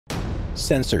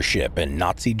Censorship in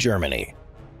Nazi Germany.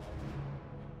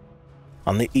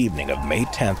 On the evening of May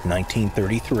 10,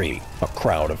 1933, a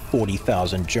crowd of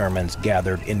 40,000 Germans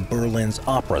gathered in Berlin's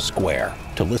Opera Square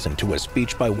to listen to a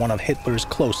speech by one of Hitler's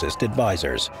closest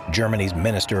advisors, Germany's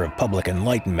Minister of Public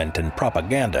Enlightenment and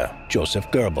Propaganda, Joseph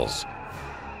Goebbels.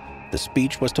 The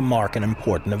speech was to mark an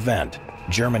important event.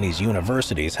 Germany's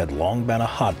universities had long been a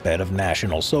hotbed of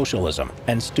National Socialism,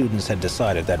 and students had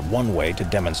decided that one way to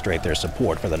demonstrate their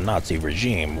support for the Nazi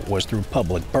regime was through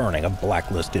public burning of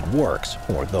blacklisted works,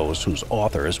 or those whose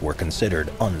authors were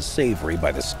considered unsavory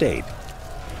by the state.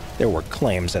 There were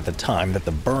claims at the time that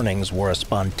the burnings were a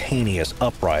spontaneous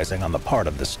uprising on the part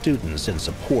of the students in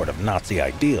support of Nazi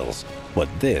ideals, but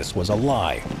this was a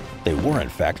lie. They were in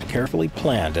fact carefully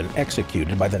planned and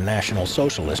executed by the National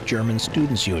Socialist German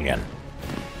Students' Union.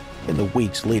 In the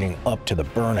weeks leading up to the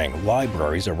burning,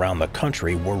 libraries around the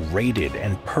country were raided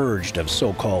and purged of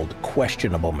so-called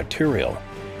questionable material.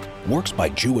 Works by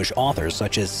Jewish authors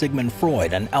such as Sigmund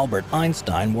Freud and Albert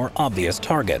Einstein were obvious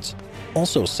targets.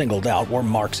 Also singled out were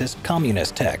Marxist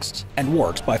communist texts and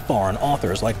works by foreign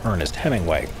authors like Ernest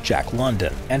Hemingway, Jack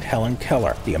London, and Helen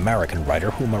Keller, the American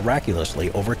writer who miraculously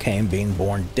overcame being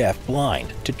born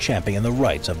deaf-blind to champion the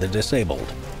rights of the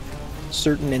disabled.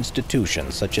 Certain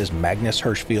institutions, such as Magnus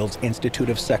Hirschfeld's Institute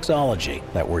of Sexology,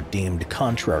 that were deemed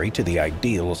contrary to the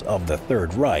ideals of the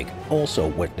Third Reich, also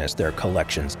witnessed their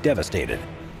collections devastated.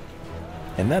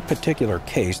 In that particular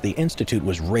case, the institute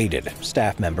was raided,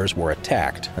 staff members were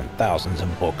attacked, and thousands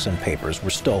of books and papers were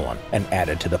stolen and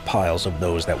added to the piles of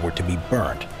those that were to be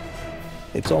burnt.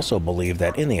 It's also believed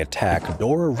that in the attack,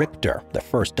 Dora Richter, the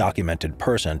first documented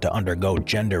person to undergo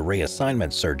gender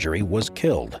reassignment surgery, was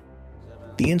killed.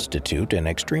 The Institute, an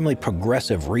extremely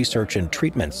progressive research and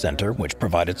treatment center which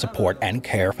provided support and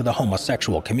care for the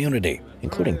homosexual community,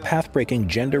 including path-breaking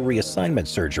gender reassignment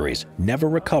surgeries, never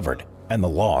recovered, and the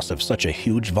loss of such a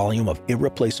huge volume of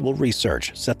irreplaceable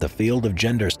research set the field of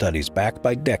gender studies back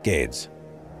by decades.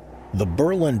 The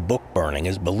Berlin book burning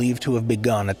is believed to have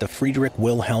begun at the Friedrich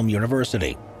Wilhelm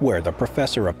University, where the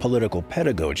professor of political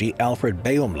pedagogy Alfred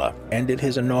Baumler ended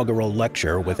his inaugural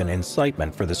lecture with an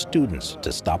incitement for the students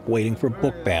to stop waiting for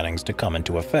book bannings to come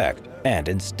into effect, and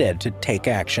instead to take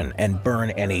action and burn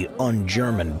any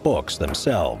un-German books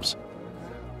themselves.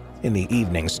 In the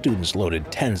evening, students loaded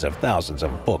tens of thousands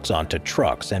of books onto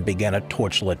trucks and began a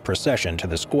torchlit procession to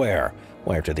the square,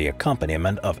 where to the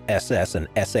accompaniment of SS and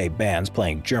SA bands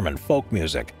playing German folk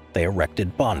music, they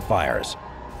erected bonfires.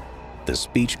 The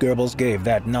speech Goebbels gave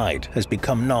that night has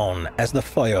become known as the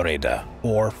Feuerrede,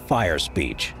 or fire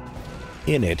speech.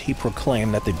 In it, he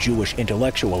proclaimed that the Jewish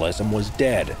intellectualism was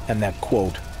dead and that,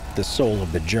 quote, "the soul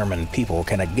of the German people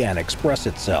can again express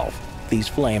itself. These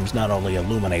flames not only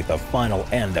illuminate the final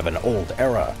end of an old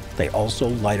era, they also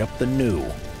light up the new,"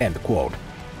 end quote.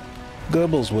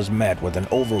 Goebbels was met with an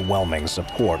overwhelming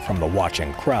support from the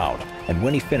watching crowd, and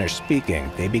when he finished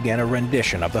speaking, they began a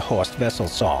rendition of the Horst Wessel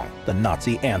song, the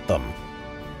Nazi anthem.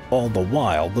 All the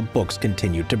while, the books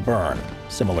continued to burn.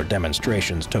 Similar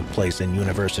demonstrations took place in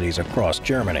universities across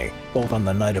Germany, both on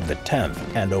the night of the 10th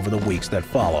and over the weeks that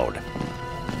followed.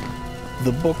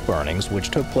 The book burnings,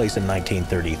 which took place in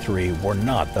 1933, were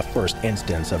not the first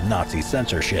instance of Nazi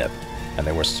censorship, and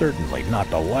they were certainly not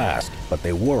the last, but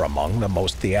they were among the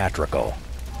most theatrical.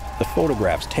 The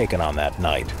photographs taken on that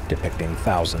night, depicting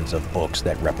thousands of books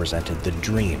that represented the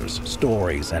dreams,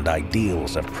 stories, and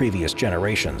ideals of previous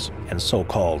generations and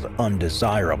so-called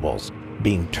undesirables,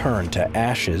 being turned to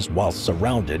ashes while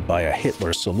surrounded by a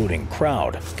Hitler-saluting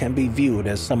crowd, can be viewed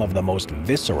as some of the most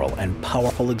visceral and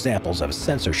powerful examples of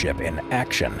censorship in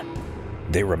action.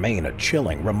 They remain a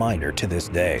chilling reminder to this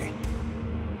day.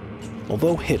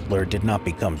 Although Hitler did not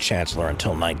become chancellor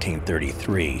until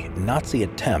 1933, Nazi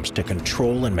attempts to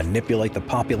control and manipulate the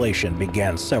population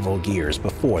began several years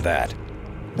before that.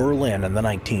 Berlin in the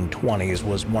 1920s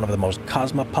was one of the most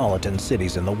cosmopolitan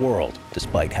cities in the world,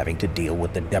 despite having to deal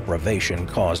with the deprivation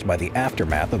caused by the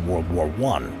aftermath of World War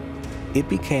I. It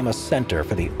became a center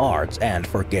for the arts and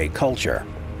for gay culture.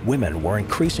 Women were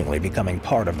increasingly becoming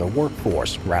part of the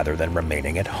workforce rather than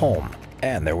remaining at home,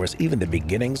 and there was even the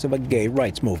beginnings of a gay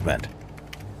rights movement.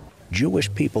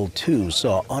 Jewish people, too,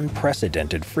 saw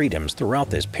unprecedented freedoms throughout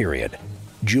this period.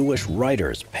 Jewish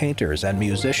writers, painters, and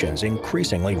musicians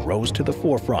increasingly rose to the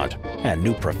forefront, and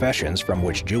new professions from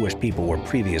which Jewish people were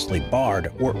previously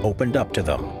barred were opened up to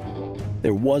them.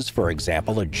 There was, for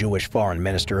example, a Jewish foreign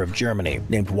minister of Germany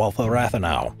named Walther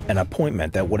Rathenau, an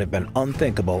appointment that would have been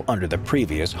unthinkable under the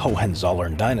previous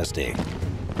Hohenzollern dynasty.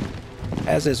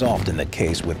 As is often the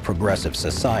case with progressive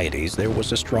societies, there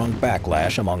was a strong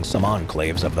backlash among some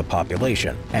enclaves of the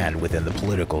population and within the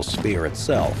political sphere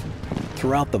itself.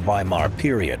 Throughout the Weimar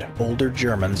period, older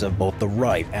Germans of both the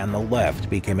right and the left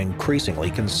became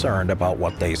increasingly concerned about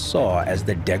what they saw as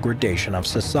the degradation of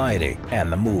society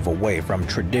and the move away from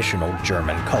traditional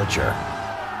German culture.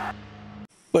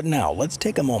 But now let's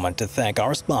take a moment to thank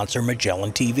our sponsor,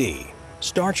 Magellan TV.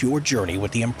 Start your journey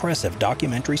with the impressive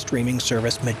documentary streaming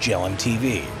service Magellan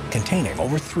TV, containing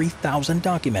over 3,000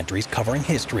 documentaries covering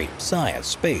history, science,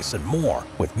 space, and more,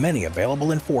 with many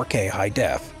available in 4K high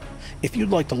def. If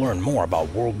you'd like to learn more about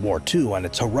World War II and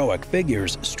its heroic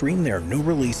figures, stream their new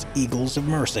release, Eagles of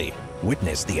Mercy.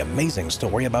 Witness the amazing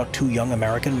story about two young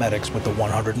American medics with the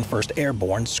 101st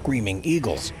Airborne Screaming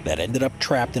Eagles that ended up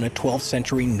trapped in a 12th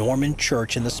century Norman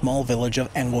church in the small village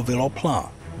of Engleville-au-Plain.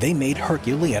 They made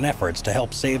Herculean efforts to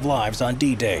help save lives on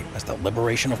D-Day as the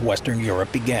liberation of Western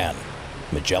Europe began.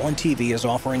 Magellan TV is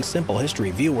offering Simple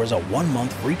History viewers a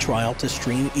 1-month free trial to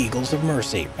stream Eagles of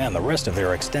Mercy and the rest of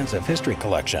their extensive history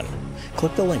collection.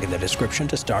 Click the link in the description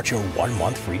to start your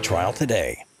 1-month free trial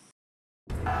today.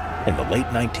 In the late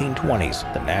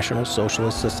 1920s, the National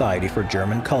Socialist Society for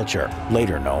German Culture,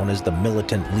 later known as the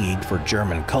Militant League for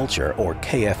German Culture, or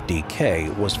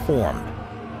KFDK, was formed.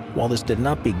 While this did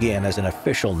not begin as an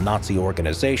official Nazi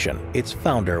organization, its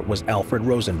founder was Alfred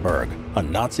Rosenberg, a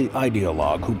Nazi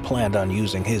ideologue who planned on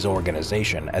using his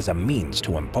organization as a means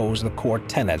to impose the core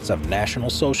tenets of National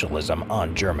Socialism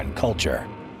on German culture.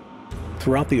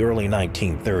 Throughout the early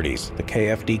 1930s, the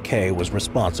KFDK was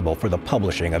responsible for the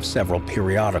publishing of several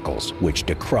periodicals which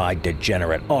decried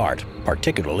degenerate art,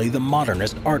 particularly the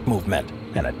modernist art movement,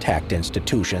 and attacked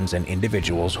institutions and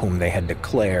individuals whom they had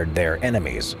declared their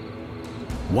enemies.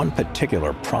 One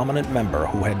particular prominent member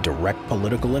who had direct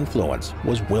political influence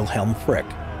was Wilhelm Frick.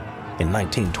 In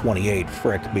 1928,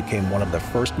 Frick became one of the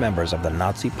first members of the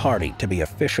Nazi Party to be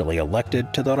officially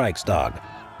elected to the Reichstag.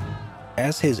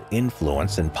 As his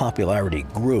influence and popularity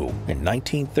grew, in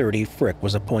 1930 Frick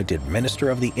was appointed Minister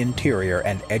of the Interior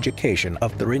and Education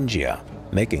of Thuringia,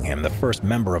 making him the first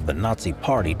member of the Nazi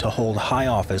Party to hold high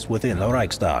office within the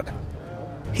Reichstag.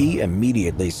 He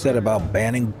immediately set about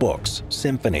banning books,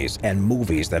 symphonies, and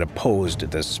movies that opposed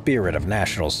the spirit of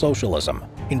National Socialism,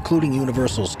 including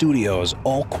Universal Studios'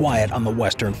 All Quiet on the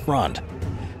Western Front.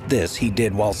 This he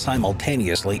did while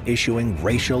simultaneously issuing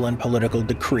racial and political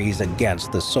decrees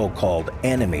against the so-called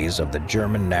enemies of the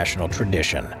German national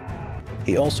tradition.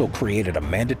 He also created a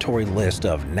mandatory list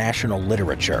of national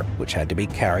literature, which had to be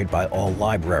carried by all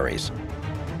libraries.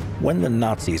 When the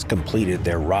Nazis completed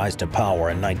their rise to power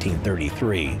in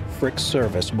 1933, Frick's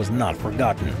service was not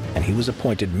forgotten, and he was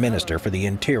appointed Minister for the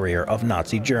Interior of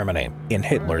Nazi Germany in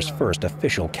Hitler's first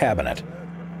official cabinet.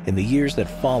 In the years that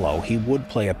follow, he would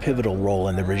play a pivotal role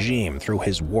in the regime through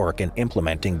his work in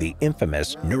implementing the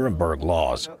infamous Nuremberg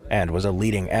laws, and was a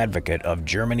leading advocate of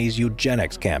Germany's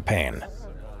eugenics campaign.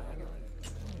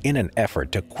 In an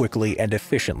effort to quickly and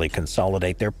efficiently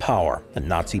consolidate their power, the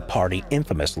Nazi Party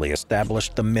infamously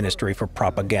established the Ministry for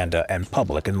Propaganda and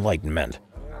Public Enlightenment.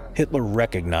 Hitler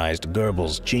recognized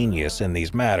Goebbels' genius in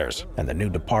these matters, and the new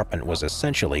department was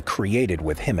essentially created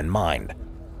with him in mind.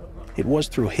 It was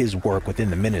through his work within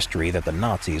the ministry that the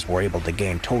Nazis were able to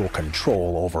gain total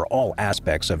control over all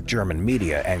aspects of German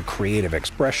media and creative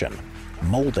expression,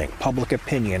 molding public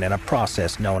opinion in a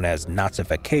process known as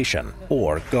Nazification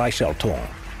or Gleichschaltung.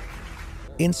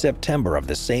 In September of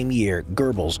the same year,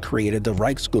 Goebbels created the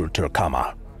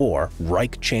Reichskulturkammer, or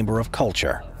Reich Chamber of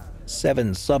Culture.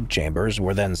 7 subchambers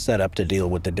were then set up to deal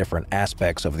with the different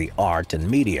aspects of the art and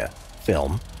media: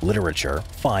 film, literature,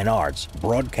 fine arts,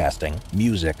 broadcasting,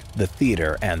 music, the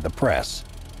theater, and the press.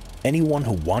 Anyone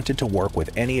who wanted to work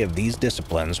with any of these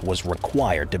disciplines was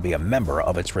required to be a member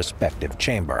of its respective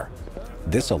chamber.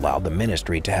 This allowed the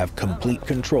ministry to have complete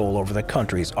control over the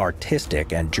country's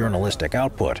artistic and journalistic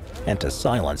output and to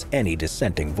silence any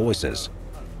dissenting voices.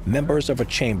 Members of a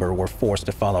chamber were forced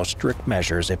to follow strict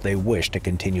measures if they wished to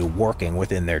continue working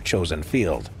within their chosen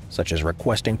field, such as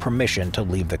requesting permission to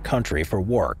leave the country for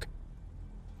work.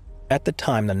 At the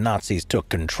time the Nazis took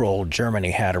control,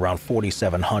 Germany had around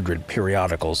 4,700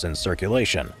 periodicals in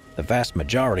circulation, the vast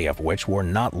majority of which were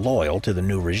not loyal to the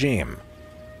new regime.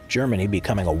 Germany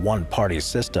becoming a one-party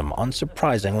system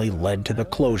unsurprisingly led to the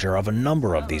closure of a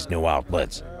number of these new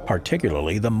outlets,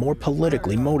 particularly the more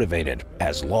politically motivated,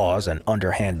 as laws and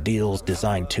underhand deals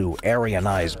designed to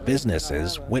Aryanize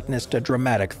businesses witnessed a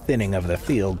dramatic thinning of the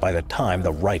field by the time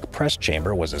the Reich Press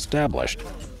Chamber was established.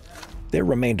 There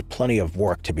remained plenty of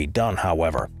work to be done,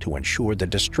 however, to ensure the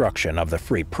destruction of the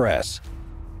free press.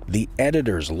 The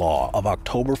Editor's Law of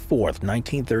October 4,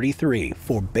 1933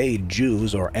 forbade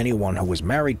Jews or anyone who was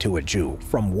married to a Jew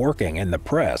from working in the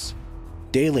press.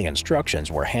 Daily instructions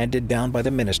were handed down by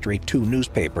the ministry to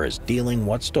newspapers dealing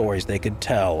what stories they could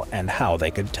tell and how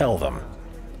they could tell them.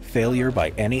 Failure by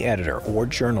any editor or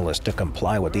journalist to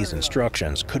comply with these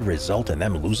instructions could result in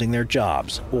them losing their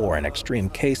jobs or, in extreme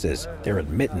cases, their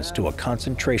admittance to a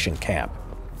concentration camp.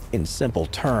 In simple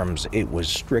terms, it was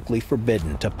strictly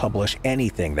forbidden to publish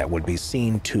anything that would be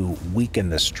seen to weaken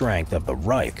the strength of the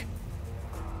Reich.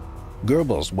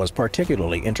 Goebbels was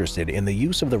particularly interested in the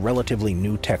use of the relatively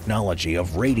new technology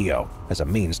of radio as a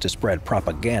means to spread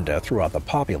propaganda throughout the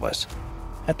populace.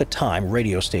 At the time,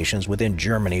 radio stations within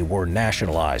Germany were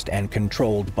nationalized and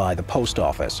controlled by the post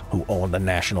office, who owned the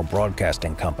National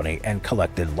Broadcasting Company and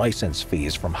collected license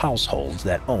fees from households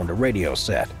that owned a radio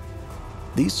set.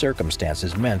 These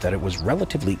circumstances meant that it was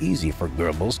relatively easy for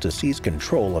Goebbels to seize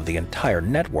control of the entire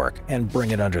network and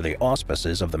bring it under the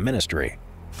auspices of the ministry.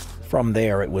 From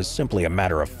there, it was simply a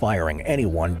matter of firing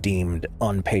anyone deemed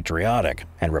unpatriotic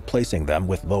and replacing them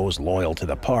with those loyal to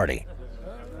the party.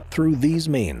 Through these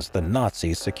means, the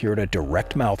Nazis secured a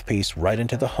direct mouthpiece right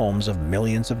into the homes of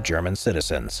millions of German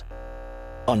citizens.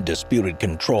 Undisputed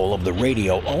control of the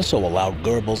radio also allowed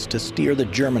Goebbels to steer the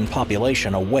German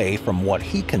population away from what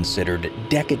he considered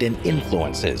decadent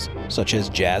influences, such as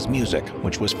jazz music,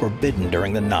 which was forbidden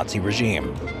during the Nazi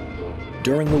regime.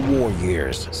 During the war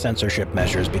years, censorship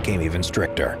measures became even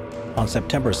stricter. On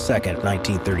September 2,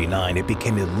 1939, it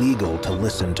became illegal to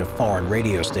listen to foreign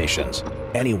radio stations.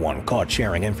 Anyone caught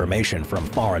sharing information from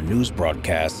foreign news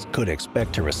broadcasts could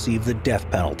expect to receive the death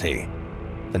penalty.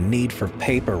 The need for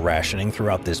paper rationing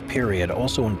throughout this period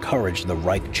also encouraged the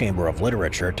Reich Chamber of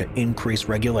Literature to increase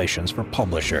regulations for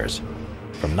publishers.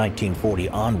 From 1940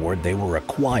 onward, they were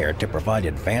required to provide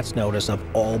advance notice of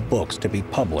all books to be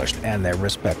published and their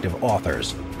respective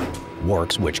authors.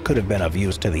 Works which could have been of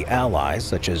use to the Allies,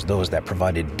 such as those that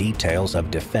provided details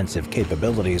of defensive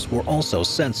capabilities, were also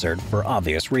censored for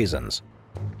obvious reasons.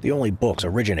 The only books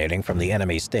originating from the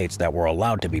enemy states that were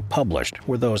allowed to be published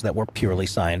were those that were purely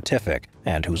scientific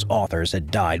and whose authors had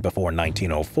died before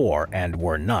 1904 and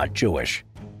were not Jewish.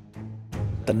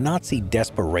 The Nazi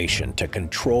desperation to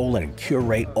control and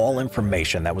curate all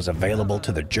information that was available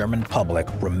to the German public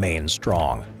remained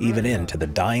strong, even into the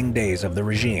dying days of the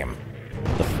regime.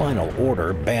 The final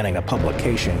order banning a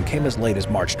publication came as late as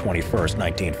March 21,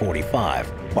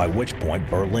 1945, by which point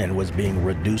Berlin was being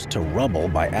reduced to rubble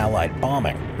by Allied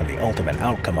bombing, and the ultimate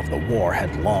outcome of the war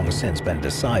had long since been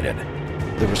decided.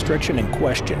 The restriction in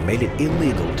question made it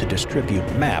illegal to distribute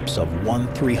maps of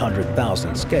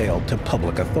 1/300,000 scale to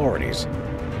public authorities.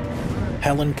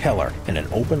 Helen Keller, in an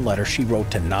open letter she wrote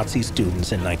to Nazi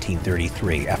students in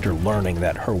 1933 after learning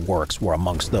that her works were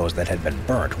amongst those that had been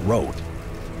burnt, wrote,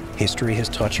 "History has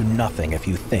taught you nothing if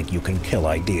you think you can kill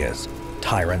ideas.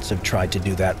 Tyrants have tried to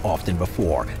do that often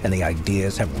before, and the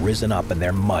ideas have risen up in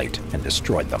their might and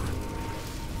destroyed them."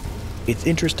 It's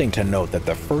interesting to note that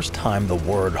the first time the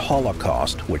word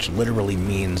Holocaust, which literally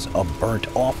means a burnt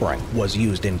offering, was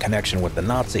used in connection with the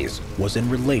Nazis, was in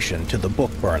relation to the book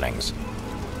burnings.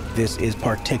 This is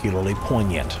particularly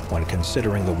poignant when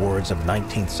considering the words of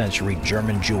 19th century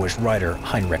German Jewish writer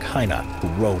Heinrich Heine, who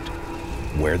wrote,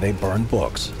 "Where they burn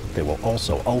books, they will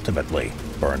also ultimately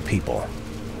burn people."